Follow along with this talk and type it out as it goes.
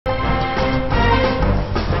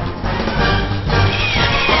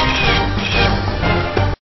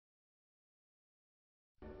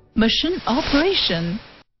Machine operation.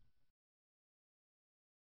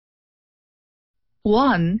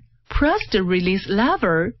 1. Press the release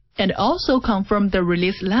lever and also confirm the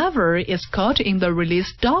release lever is caught in the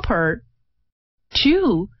release stopper.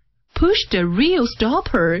 2. Push the reel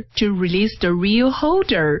stopper to release the reel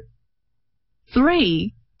holder.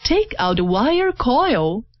 3. Take out the wire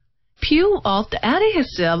coil. Peel off the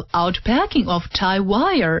adhesive outpacking of tie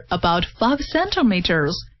wire about 5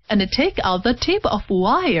 cm and take out the tip of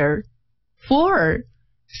wire. 4.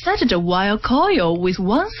 Set the wire coil with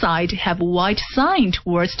one side have white sign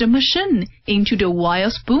towards the machine into the wire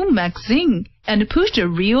spool magazine and push the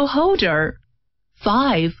reel holder.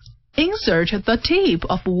 5. Insert the tip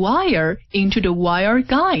of wire into the wire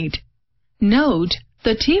guide. Note,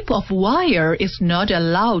 the tip of wire is not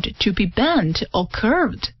allowed to be bent or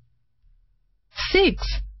curved.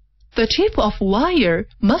 6. The tip of wire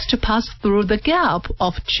must pass through the gap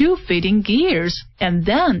of 2 feeding gears and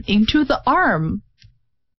then into the arm.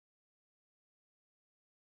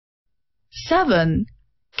 7.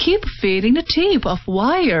 Keep feeding the tip of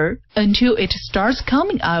wire until it starts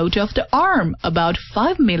coming out of the arm about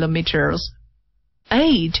 5 mm.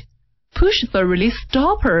 8. Push the release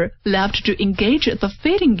stopper left to engage the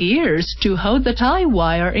feeding gears to hold the tie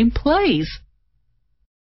wire in place.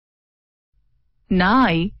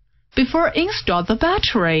 9. Before install the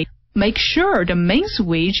battery, make sure the main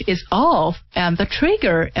switch is off and the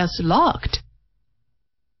trigger is locked.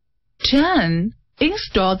 10.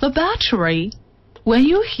 Install the battery. When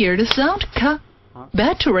you hear the sound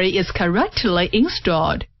battery is correctly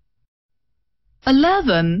installed.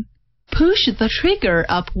 11. Push the trigger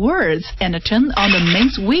upwards and turn on the main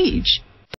switch.